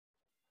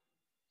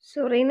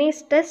So,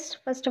 Rinnes test,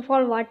 first of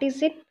all, what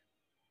is it?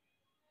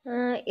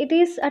 It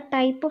is a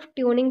type of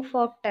tuning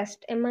fork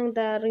test among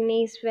the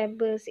Rinnes,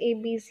 Webbers,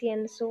 ABC,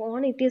 and so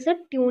on. It is a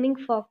tuning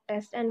fork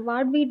test, and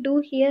what we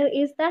do here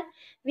is that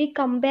we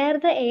compare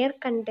the air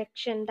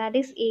conduction, that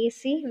is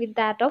AC, with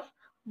that of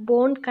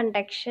bone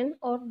conduction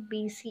or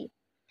BC.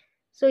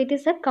 So, it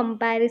is a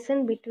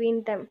comparison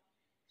between them.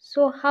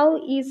 So, how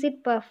is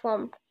it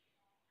performed?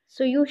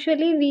 So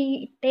usually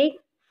we take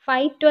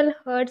 512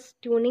 Hz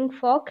tuning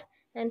fork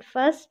and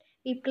first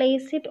we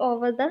place it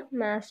over the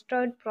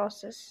mastoid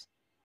process.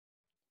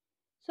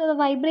 So the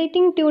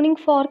vibrating tuning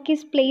fork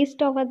is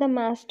placed over the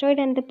mastoid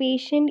and the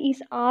patient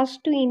is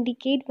asked to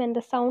indicate when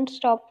the sound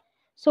stops.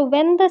 So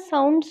when the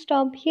sound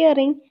stop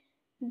hearing,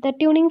 the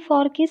tuning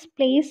fork is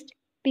placed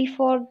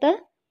before the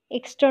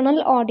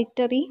external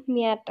auditory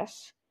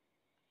meatus.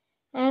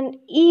 And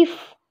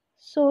if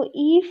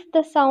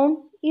the sound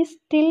is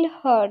still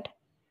heard,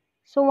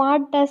 so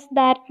what does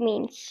that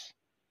means?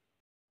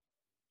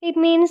 It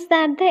means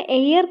that the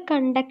air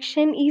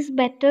conduction is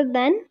better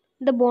than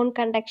the bone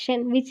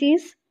conduction, which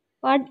is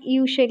what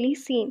usually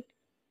seen.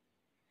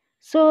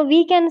 So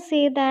we can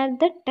say that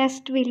the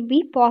test will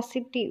be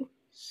positive.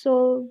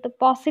 So the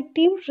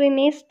positive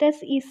Rinnes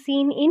test is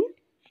seen in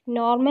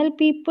normal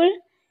people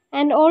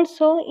and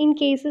also in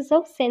cases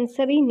of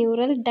sensory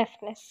neural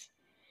deafness.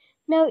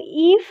 Now,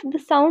 if the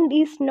sound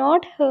is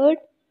not heard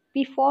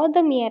before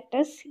the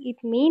meatus, it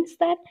means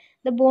that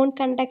the bone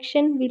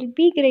conduction will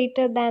be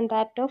greater than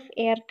that of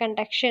air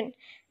conduction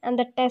and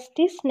the test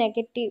is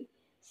negative.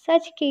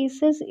 Such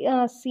cases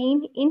are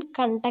seen in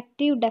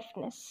conductive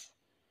deafness.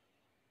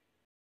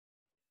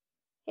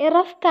 A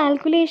rough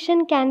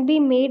calculation can be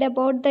made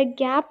about the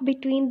gap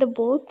between the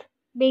both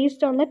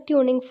based on the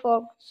tuning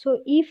fork.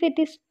 So if it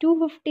is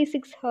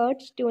 256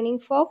 Hz tuning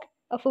fork,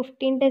 a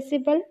 15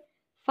 decibel,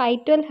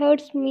 512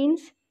 Hz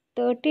means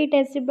 30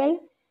 decibel,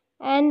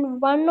 and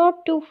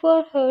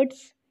 1024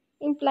 Hz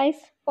implies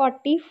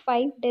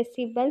 45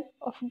 decibel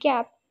of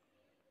gap.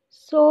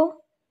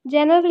 So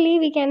generally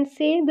we can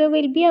say there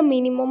will be a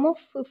minimum of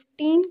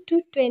 15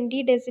 to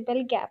 20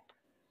 decibel gap.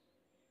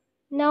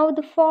 Now,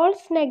 the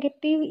false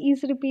negative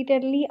is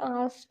repeatedly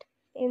asked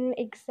in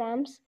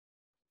exams.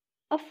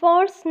 A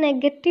false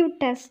negative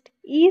test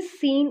is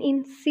seen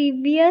in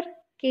severe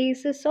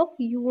cases of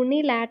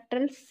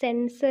unilateral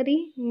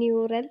sensory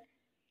neural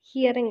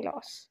hearing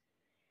loss.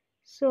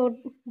 So,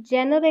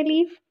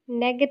 generally,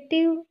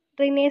 negative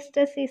Rinnes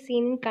test is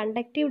seen in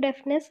conductive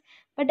deafness,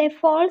 but a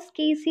false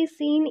case is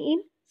seen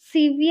in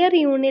severe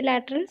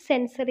unilateral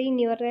sensory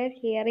neural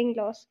hearing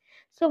loss.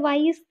 So, why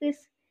is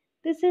this?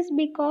 This is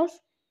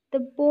because the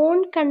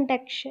bone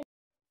conduction,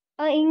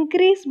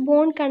 increased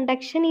bone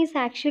conduction is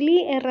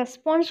actually a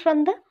response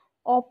from the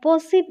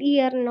opposite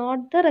ear,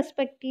 not the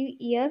respective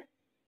ear,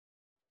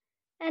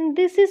 and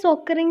this is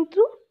occurring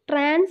through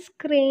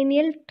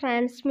transcranial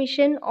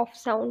transmission of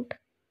sound.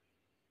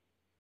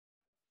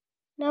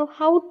 Now,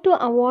 how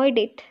to avoid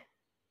it?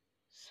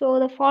 So,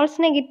 the false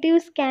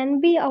negatives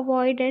can be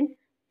avoided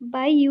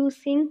by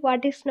using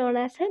what is known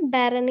as a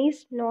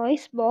Baroness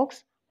noise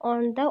box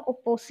on the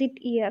opposite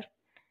ear.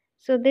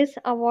 So, this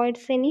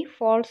avoids any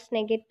false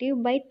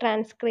negative by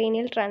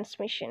transcranial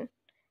transmission.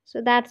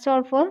 So, that's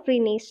all for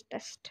Rinnes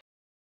test.